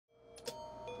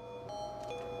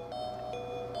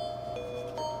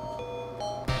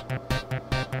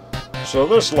So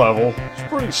this level is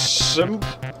pretty simple,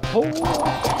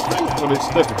 but it's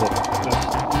difficult.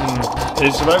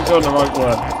 It's about going the right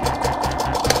way.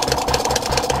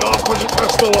 Oh, push it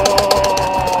past the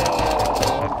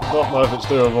wall! Don't know if it's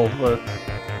doable, but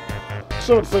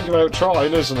something to think about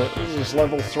trying, isn't it? This is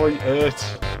level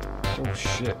 3-8. Oh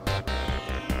shit.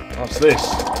 What's this?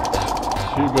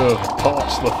 Hugo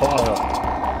parts the fire.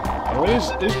 I mean,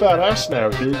 he's badass now,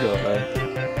 Hugo, man.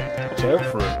 Watch out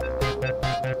for him.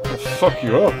 I'll fuck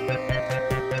you up.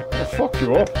 I'll fuck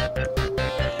you up.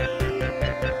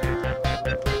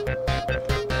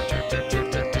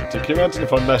 Can you imagine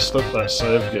if I messed up that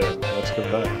save game? Let's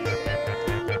come back.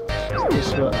 I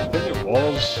think it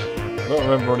was. I don't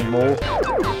remember anymore.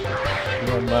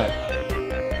 You're on that.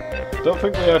 Don't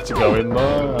think we have to go in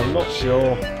there. I'm not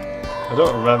sure. I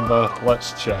don't remember.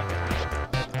 Let's check.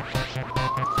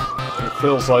 It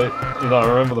feels like, you know, I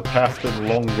remember the path being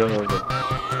longer. But,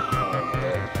 oh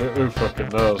man, who fucking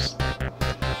knows?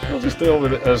 We'll just deal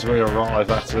with it as we arrive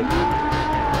at it.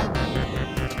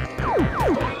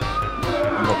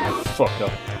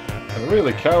 Motherfucker. They're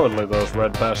really cowardly, those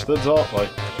red bastards, aren't they?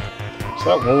 It's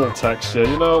that wall texture,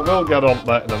 you know, we'll get on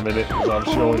that in a minute, because I'm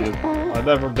sure I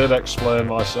never did explain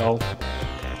myself.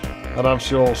 And I'm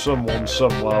sure someone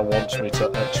somewhere wants me to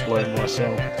explain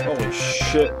myself. Holy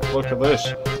shit, look at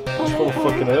this. It's full of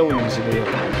fucking aliens in here.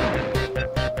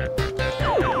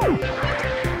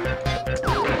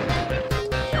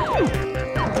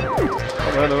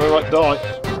 Oh man, we might die.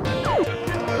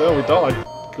 Well, we died,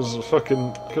 because I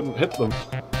fucking couldn't hit them.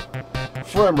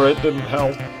 Frame rate didn't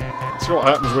help. That's what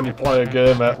happens when you play a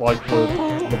game at like the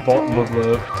bottom of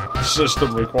the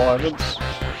system requirements.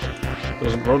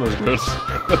 Doesn't run as good.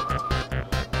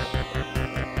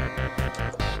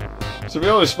 To be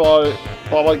honest, by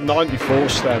like 94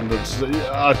 standards,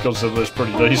 I'd consider this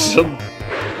pretty decent.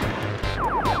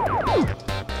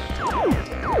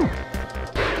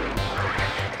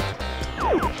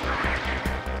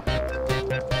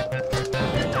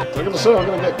 I'm gonna say I'm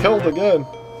gonna get killed again.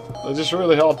 They're just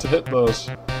really hard to hit those.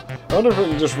 I wonder if we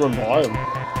can just run by them.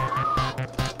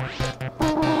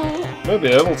 Maybe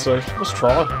able to. Let's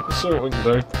try. Let's see what we can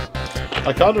do.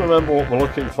 I can't remember what we're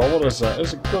looking for. What is that?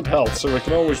 It's a good health, so we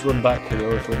can always run back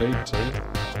here if we need to.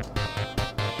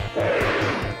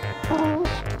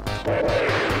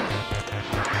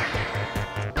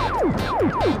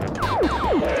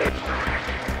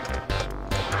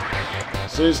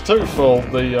 See, it's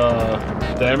twofold, the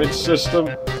damage system.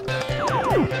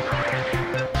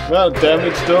 The amount of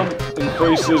damage done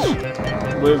increases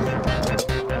with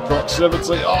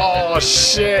proximity. Oh,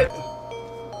 shit!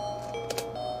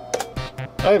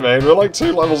 Hey man, we're like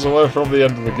 2 levels away from the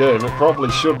end of the game. It probably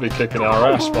should be kicking our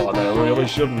ass by now, really,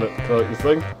 shouldn't it? Don't you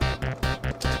think?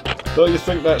 Don't you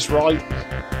think that's right?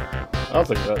 I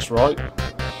think that's right.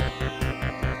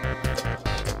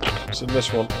 It's in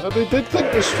this one. They did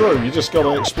think this through, you just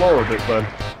gotta explore a bit then.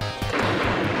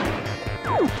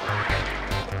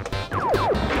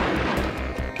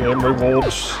 Game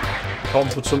rewards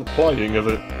competent playing of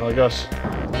it, I guess.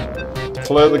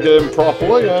 Play the game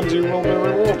properly and you will be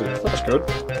rewarded. That's good.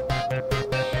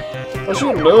 I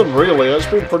should have known, really. It's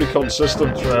been pretty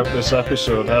consistent throughout this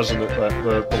episode, hasn't it?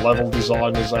 That the level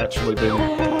design has actually been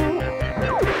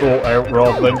thought out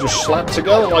rather than just slapped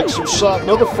together like some certain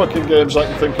other fucking games I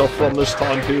can think of from this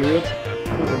time period.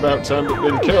 We're about to end up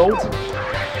being killed.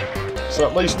 So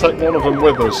at least take one of them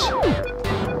with us.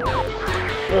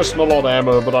 There's not a lot of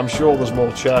ammo, but I'm sure there's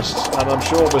more chests, and I'm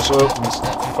sure this opens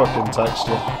fucking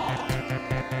texture.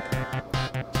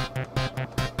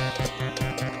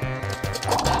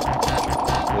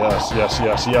 Yes, yes,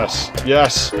 yes, yes,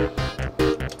 yes!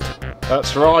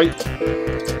 That's right!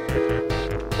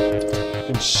 You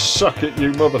can suck it,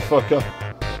 you motherfucker!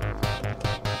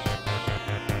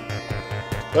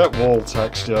 That wall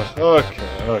texture. Okay,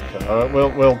 okay.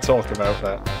 We'll talk about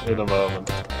that in a moment.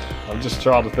 I'm just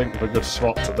trying to think of a good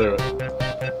spot to do it.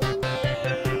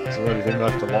 Is there anything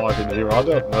left alive in here? I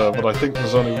don't know, but I think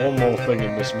there's only one more thing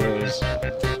in this maze.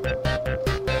 I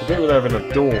do with having a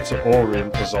door to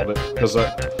orient us on it, because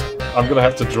I'm going to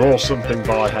have to draw something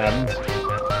by hand.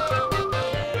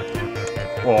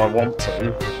 Well, I want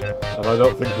to, and I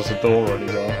don't think there's a door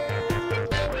anywhere.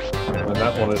 And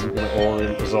that one isn't going to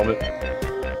orient us on it.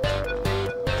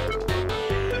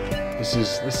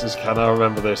 This is, can I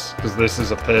remember this? Because this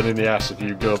is a pain in the ass if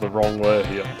you go the wrong way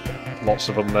here. Lots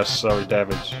of unnecessary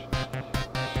damage.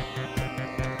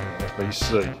 Let me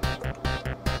see.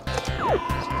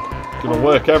 Gonna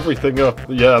work everything up.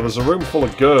 Yeah, there's a room full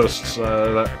of ghosts.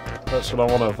 That's what I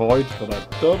want to avoid, but I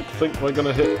don't think we're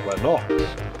gonna hit. We're not.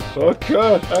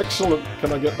 Okay, excellent.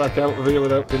 Can I get back out of here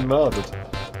without being murdered?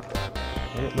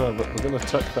 I don't know, but we're going to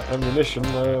take that ammunition.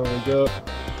 There we go.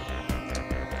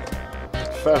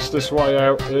 Fastest way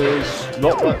out is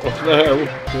not that up now.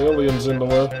 The alien's in the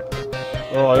way.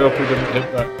 Oh, I hope we didn't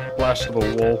hit that blastable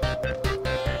wall.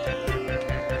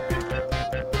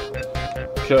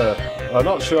 Okay, I'm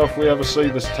not sure if we ever see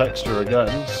this texture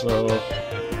again, so...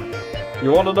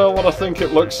 You want to know what I think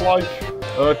it looks like?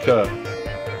 Okay,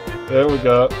 here we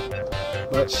go.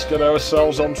 Let's get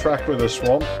ourselves on track with this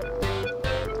one.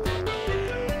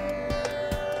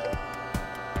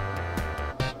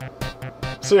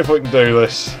 See if we can do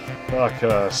this.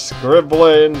 Okay,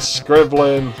 scribbling.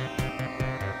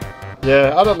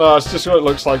 Yeah, I don't know, it's just what it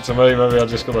looks like to me. Maybe I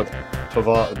just got a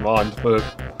perverted mind, but...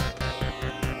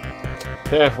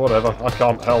 Yeah, whatever. I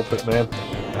can't help it, man.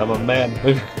 I'm a man.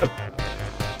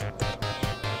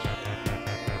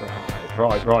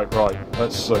 Right.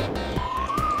 Let's see.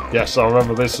 Yes, I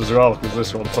remember this as well, because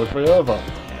this one took me over.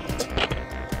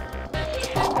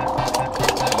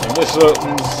 And this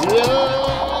opens... Yeah!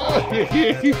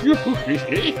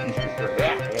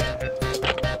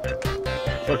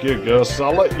 Fuck you, ghosts.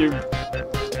 I'll let you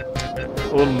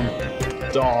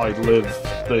undied live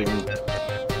thing.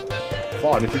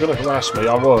 Fine, if you're gonna harass me,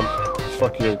 I won't.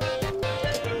 Fuck you.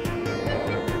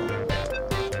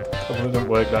 Probably didn't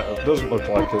work that up. Doesn't look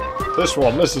like it. This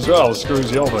one, this as well,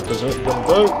 screws you over, because what you're gonna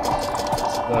do.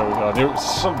 There we go, I knew it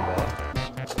was somewhere.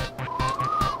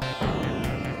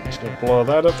 Just gonna blow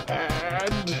that up,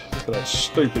 and look at that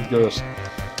stupid ghost.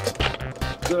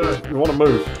 You wanna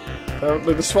move.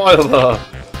 Apparently there's fire there.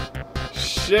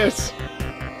 Shit!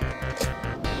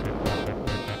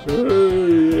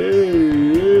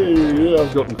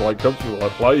 I've gotten quite comfortable while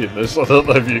playing this, I don't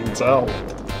know if you can tell.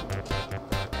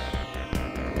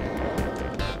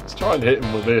 Let's try and hit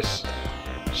him with this.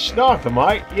 Sniper,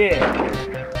 mate, yeah!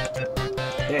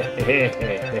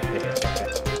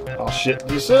 Oh shit,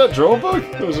 did you see that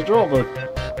drawbook? There was a drawbook.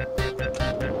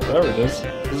 There it is.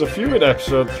 There's a few in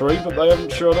episode 3, but they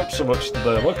haven't shown up so much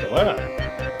today. Look at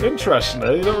that. Interesting,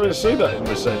 eh? You don't really see that in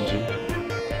this engine.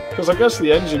 Because I guess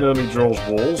the engine only draws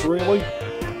walls, really.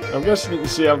 I'm guessing you can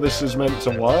see how this is meant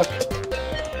to work.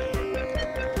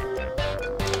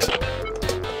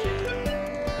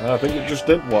 I think it just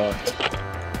did work.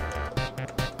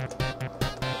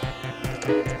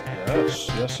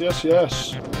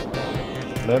 Yes.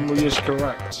 Memory is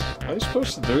correct. Are you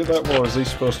supposed to do that, or is he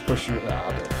supposed to push you? Nah,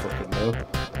 I don't fucking know.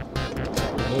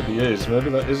 Maybe he is. Maybe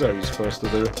that is how you're supposed to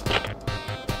do it.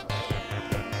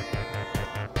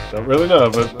 Don't really know,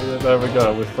 but there we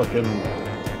go. We fucking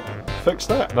fixed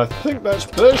that. And I think that's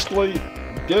basically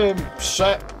game,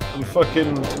 set, and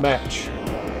fucking match.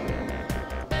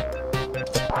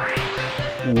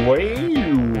 Wow,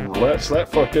 that's that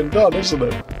fucking done, isn't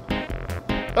it?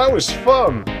 That was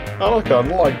fun! I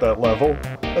kind of like that level.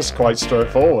 That's quite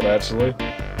straightforward, actually.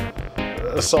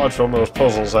 Aside from those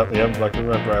puzzles at the end, I can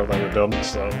remember how they were done,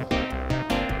 so...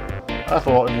 I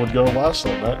thought it would go last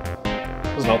on that.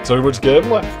 There's not too much game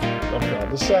left. I'm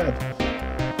kind of sad.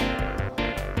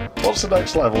 What's the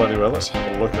next level anyway? Let's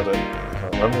have a look at it. I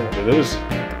can't remember what it is.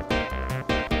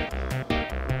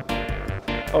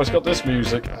 Oh, it's got this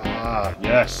music. Ah,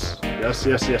 yes. Yes.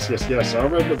 I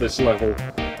remember this level.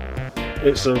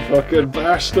 It's a fucking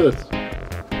bastard.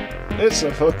 It's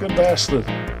a fucking bastard.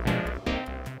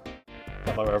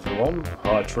 Hello everyone.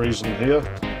 High Treason here.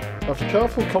 After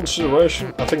careful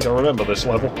consideration, I think I remember this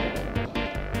level.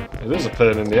 It is a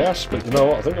pain in the ass, but you know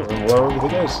what? I think I remember where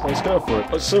everything is. Let's go for it.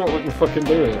 Let's see what we can fucking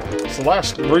do here. It's the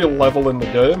last real level in the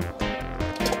game.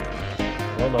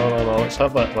 Oh, no. Let's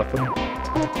have that weapon.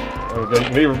 There we go. You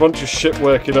can hear a bunch of shit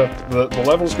working up. The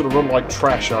level's going to run like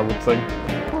trash, I would think.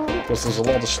 Because there's a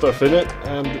lot of stuff in it,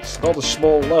 and it's not a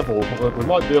small level. But we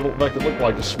might be able to make it look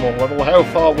like a small level. How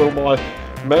far will my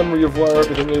memory of where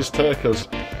everything is take us?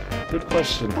 Good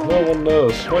question. No one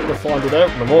knows. Waiting to find it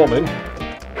out in the morning.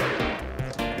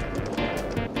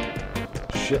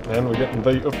 Shit, man, we're getting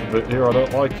beat up a bit here. I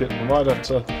don't like it. We might have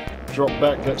to drop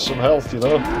back, get some health, you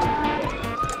know.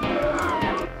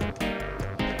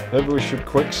 Maybe we should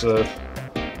quick save.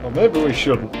 Or maybe we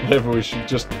shouldn't. Maybe we should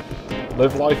just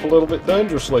live life a little bit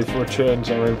dangerously for a change.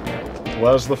 I mean,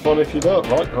 where's the fun if you don't,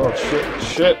 right? Oh,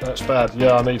 shit, that's bad.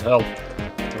 Yeah, I need health.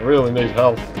 I really need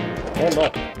health. Or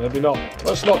not. Maybe not.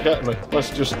 Let's not get me. Let's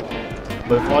just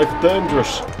live life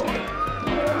dangerous.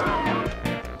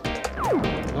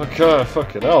 Okay,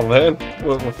 fucking hell, man.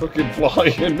 We're fucking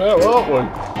flying now, aren't we?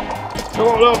 Come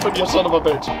on, open, you son of a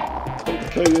bitch. I think the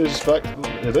key is back.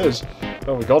 It is.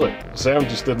 Oh, we got it. The sound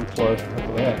just didn't play. Look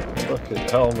at that. Fucking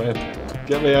hell, man.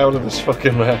 Get me out of this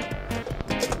fucking map.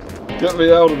 Get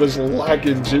me out of this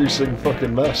lag-inducing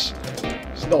fucking mess.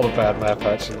 It's not a bad map,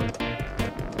 actually.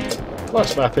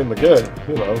 Last map in the game,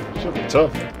 you know, should be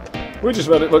tough. We just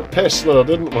made it look piss though,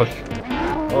 didn't we?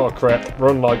 Oh crap,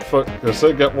 run like fuck, because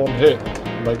they get one hit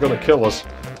and they're gonna kill us.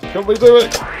 Can we do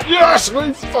it? Yes,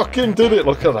 we fucking did it!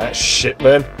 Look at that shit,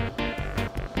 man.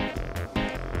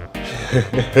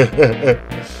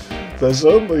 There's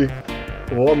only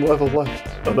one level left,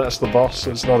 and that's the boss.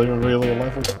 It's not even really a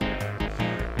level.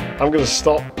 I'm going to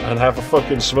stop and have a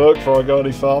fucking smoke before I go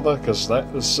any farther, because that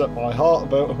has set my heart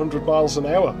about 100 miles an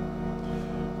hour.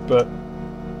 But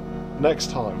next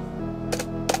time,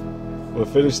 we'll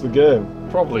finish the game,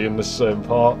 probably in this same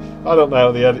part. I don't know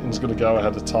how the editing's going to go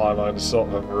ahead of time. I just sort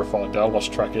of verified I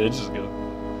lost track ages ago.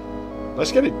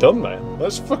 Let's get it done, man.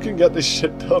 Let's fucking get this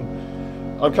shit done.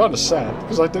 I'm kind of sad,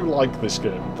 because I do like this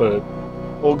game, but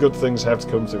all good things have to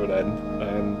come to an end,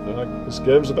 and this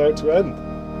game's about to end.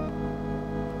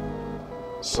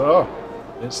 So,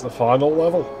 it's the final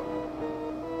level.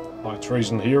 My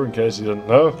treason here, in case you didn't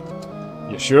know.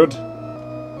 You should.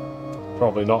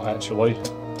 Probably not, actually.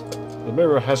 The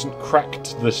mirror hasn't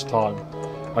cracked this time.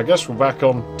 I guess we're back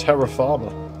on Terra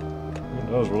Firma.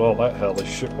 Who knows what all that hellish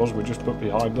shit was we just put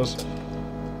behind us.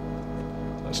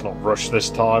 Let's not rush this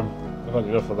time. I've had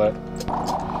enough of that.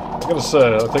 I'm gonna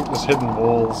say, I think this hidden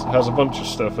walls has a bunch of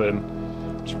stuff in.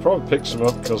 Should probably pick some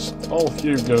up, because old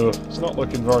Hugo is not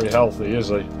looking very healthy, is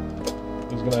he?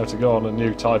 He's going to have to go on a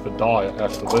new type of diet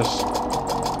after this.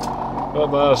 But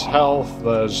there's health,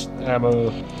 there's ammo.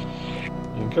 You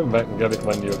can come back and get it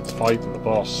when you're fighting the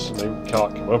boss, and you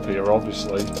can't come up here,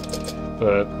 obviously.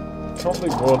 But probably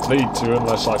won't need to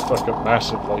unless I fuck up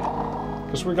massively.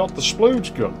 Because we got the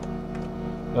splooge gun.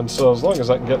 And so as long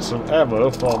as I can get some ammo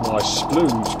for my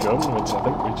splooge gun, which I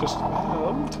think we just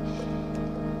found,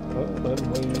 well, then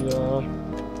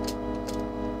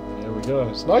here we go.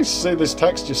 It's nice to see this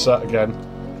texture set again.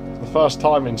 For the first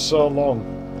time in so long.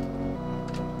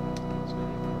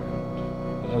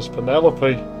 There's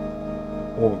Penelope.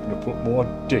 Oh, we're going to put more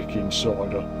dick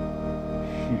inside her.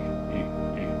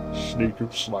 Sneak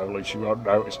up slowly, she won't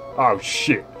notice. Oh,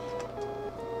 shit.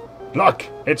 Look,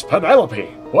 it's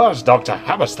Penelope. Where's Dr.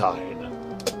 Hammerstein?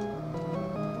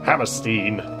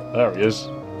 Hammerstein. There he is.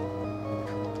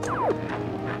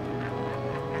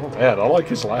 Oh man, I like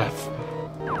his laugh.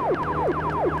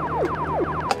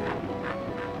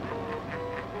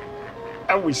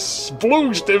 And we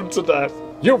splooged him to death.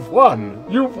 You've won!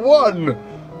 You've won!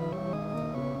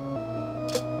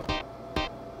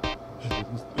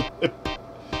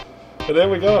 And there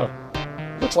we go.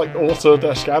 Looks like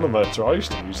Autodesk Animator. I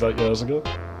used to use that years ago.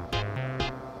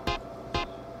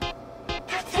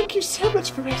 Thank you so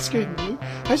much for rescuing me.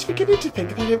 I was beginning to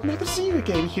think that I'd never see you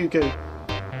again, Hugo.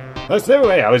 There's no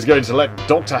way I was going to let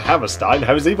Dr. Hammerstein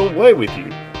have his evil way with you.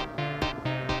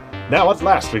 Now at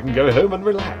last we can go home and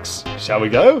relax. Shall we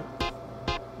go?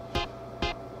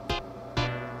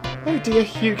 Oh dear,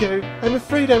 Hugo. I'm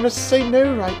afraid I must say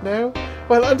no right now.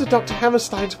 While under Dr.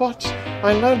 Hammerstein's watch,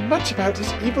 I learned much about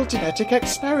his evil genetic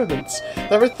experiments.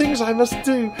 There are things I must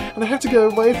do, and I have to go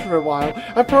away for a while.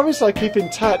 I promise I'll keep in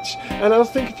touch, and I'll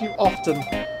think of you often.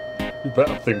 You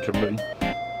better think of me.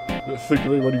 Think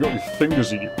of me when you got your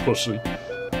fingers in your pussy.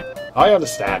 I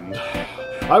understand.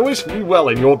 I wish you well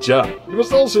in your journey. You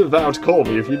must also vow to call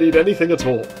me if you need anything at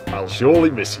all. I'll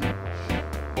surely miss you.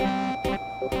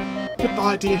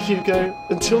 Goodbye, dear Hugo.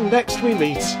 Until next we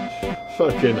meet.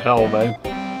 Fucking hell, man.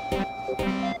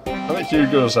 I think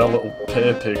Hugo's our little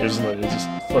pay pig, isn't he? He just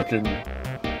fucking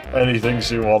anything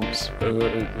she wants.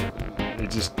 He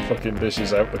just fucking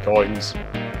dishes out the coins.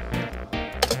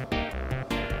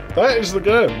 That is the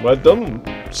game. We're done.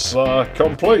 It's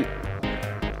complete.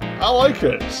 I like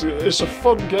it. It's a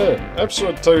fun game.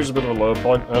 Episode 2 is a bit of a low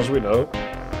point, as we know.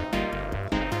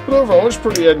 But overall, it's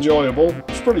pretty enjoyable.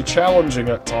 It's pretty challenging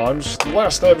at times. The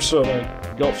last episode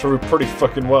I got through pretty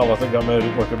fucking well. I think I made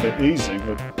it look a bit easy,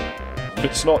 but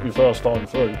it's not your first time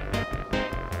through.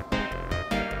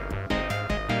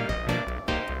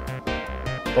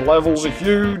 The levels are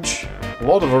huge. A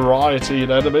lot of variety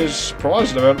in enemies.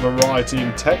 Surprising amount of variety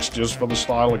in textures for the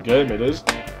style of game it is.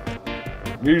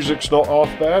 Music's not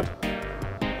half bad.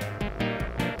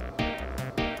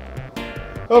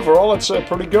 Overall, I'd say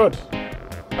pretty good.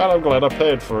 And I'm glad I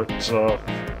paid for it, so...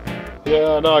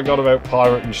 Yeah, I know I got about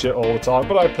pirating shit all the time,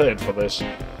 but I paid for this.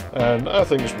 And I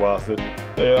think it's worth it.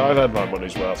 Yeah, I've had my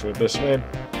money's worth with this, man.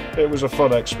 It was a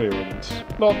fun experience.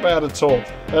 Not bad at all.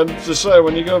 And to say,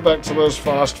 when you go back to those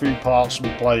first few parts of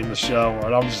me playing the show,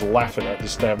 and I'm just laughing at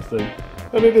this damn thing,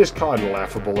 and it is kind of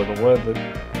laughable in a way, but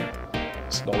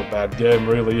it's not a bad game,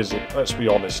 really, is it? Let's be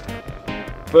honest.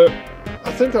 But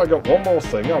I think I got one more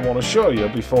thing I want to show you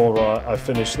before I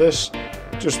finish this.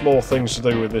 Just more things to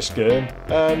do with this game.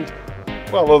 And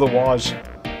well, otherwise,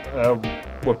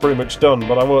 we're pretty much done,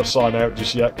 but I won't sign out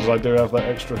just yet because I do have that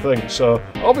extra thing. So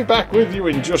I'll be back with you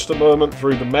in just a moment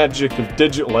through the magic of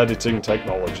digital editing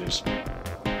technologies.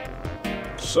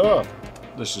 So,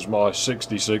 this is my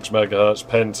 66 megahertz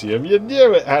Pentium. You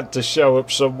knew it had to show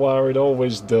up somewhere, it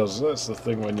always does. That's the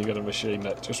thing when you get a machine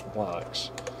that just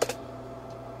works.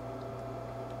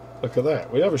 Look at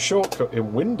that, we have a shortcut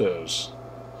in Windows.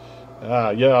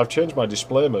 Ah, yeah, I've changed my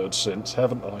display mode since,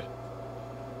 haven't I?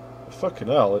 Fucking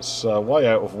hell, it's way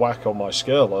out of whack on my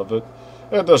scaler, but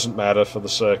it doesn't matter for the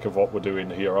sake of what we're doing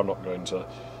here. I'm not going to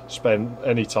spend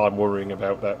any time worrying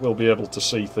about that. We'll be able to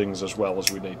see things as well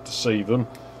as we need to see them.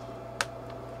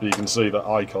 You can see the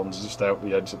icons just out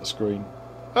the edge of the screen.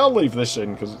 I'll leave this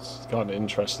in because it's kind of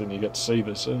interesting. You get to see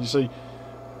this, and you see,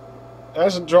 it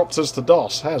hasn't dropped us to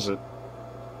DOS, has it?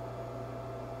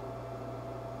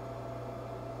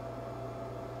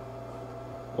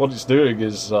 What it's doing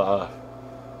is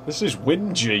this is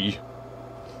WinG.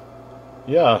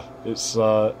 Yeah, it's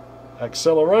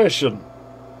acceleration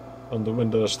under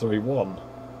Windows 3.1.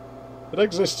 It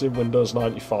exists in Windows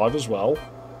 95 as well.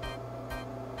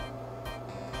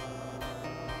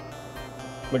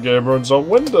 The game runs on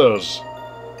Windows.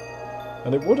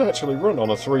 And it would actually run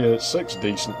on a 386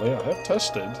 decently, I have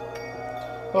tested.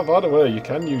 Oh, by the way, you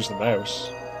can use the mouse,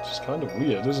 which is kind of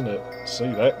weird, isn't it? See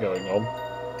that going on.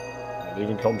 You can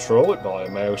even control it by a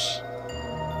mouse.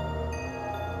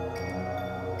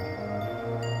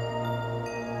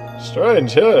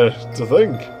 Strange, yeah, to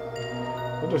think.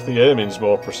 I wonder if the aiming's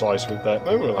more precise with that.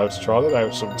 Maybe we'll have to try that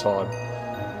out sometime.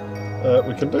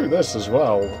 We can do this as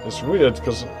well. It's weird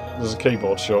because there's a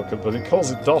keyboard shortcut, but it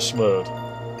calls it DOS mode.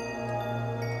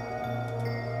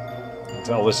 You can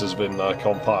tell this has been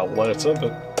compiled later,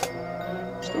 but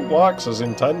it still works as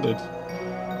intended.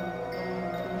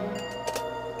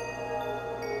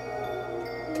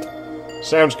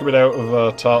 Sounds coming out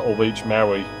of Turtle Beach,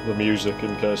 Maui, the music,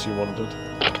 in case you wondered.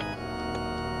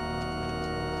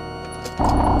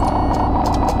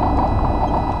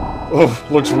 Oh,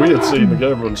 looks weird seeing the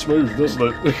game run smooth, doesn't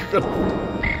it?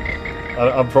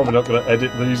 I'm probably not going to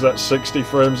edit these at 60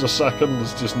 frames a second.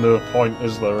 There's just no point,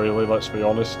 is there, really? Let's be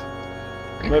honest.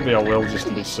 Maybe I will, just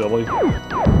to be silly. I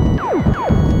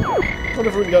wonder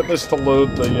if we can get this to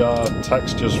load the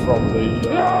textures from the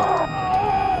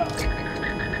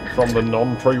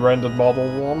non-pre-rendered model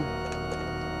one.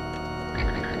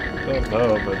 Don't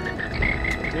know, but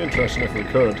it'd be interesting if we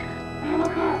could.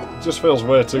 It just feels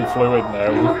way too fluid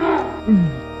now.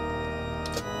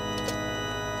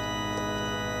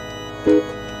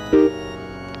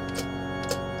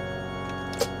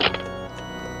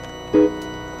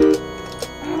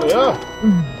 Yeah.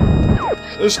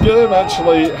 This game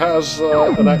actually has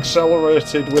an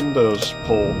accelerated Windows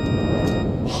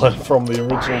port from the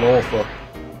original author.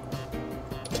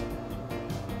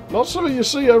 Not something you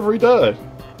see every day.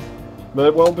 May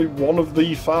well be one of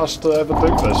the fast to ever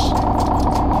do this.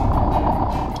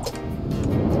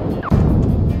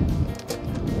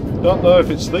 Don't know if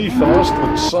it's the fast,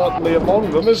 but it's certainly among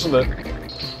them, isn't it?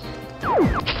 I'm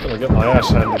gonna get my ass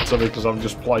handed to me because I'm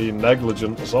just playing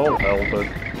negligent as all hell, but...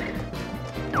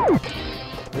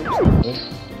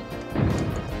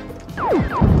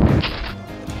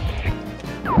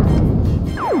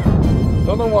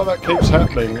 Don't know why that keeps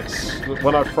happening. It's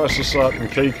when I press a certain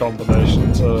key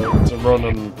combination to run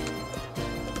and...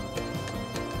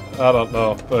 I don't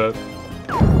know, but...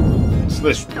 It's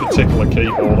this particular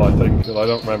keyboard, I think, and I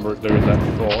don't remember it doing that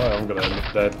before. I'm going to end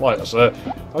up dead. Like I say,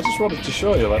 I just wanted to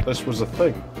show you that this was a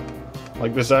thing.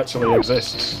 Like, this actually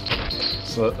exists.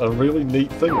 It's a really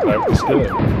neat thing about this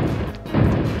game.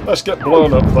 Let's get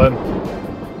blown up then.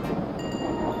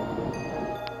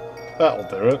 That'll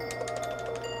do it.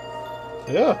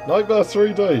 Yeah, Nitemare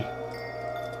 3D.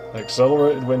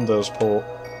 Accelerated Windows port.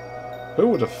 Who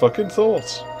would have fucking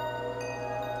thought?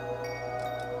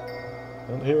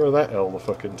 Don't hear of that all the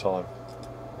fucking time.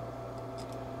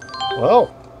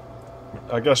 Well,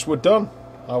 I guess we're done.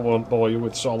 I won't bore you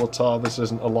with Solitaire, this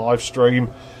isn't a live stream.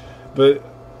 But,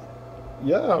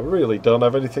 yeah, I really don't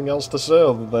have anything else to say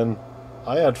other than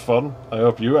I had fun. I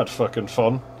hope you had fucking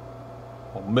fun.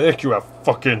 I'll make you have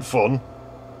fucking fun.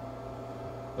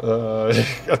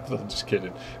 I'm just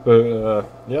kidding. But,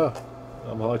 yeah,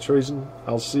 I'm High Treason.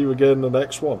 I'll see you again in the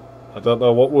next one. I don't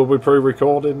know what we'll be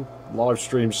pre-recording. Live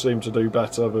streams seem to do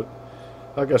better, but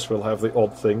I guess we'll have the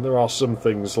odd thing. There are some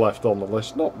things left on the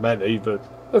list. Not many, but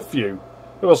a few.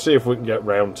 We'll see if we can get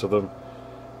round to them.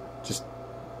 Just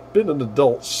being an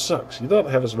adult sucks. You don't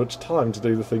have as much time to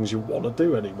do the things you want to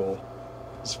do anymore.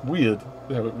 It's weird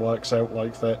how it works out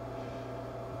like that.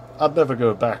 I'd never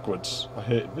go backwards. I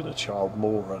hate being a child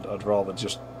more. I'd rather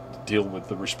just deal with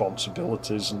the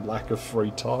responsibilities and lack of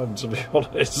free time, to be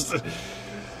honest.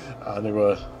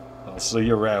 Anyway, I'll see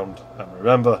you around. And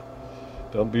remember,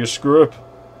 don't be a screw-up.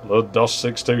 Load DOS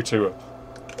 622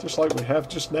 up. Just like we have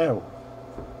just now.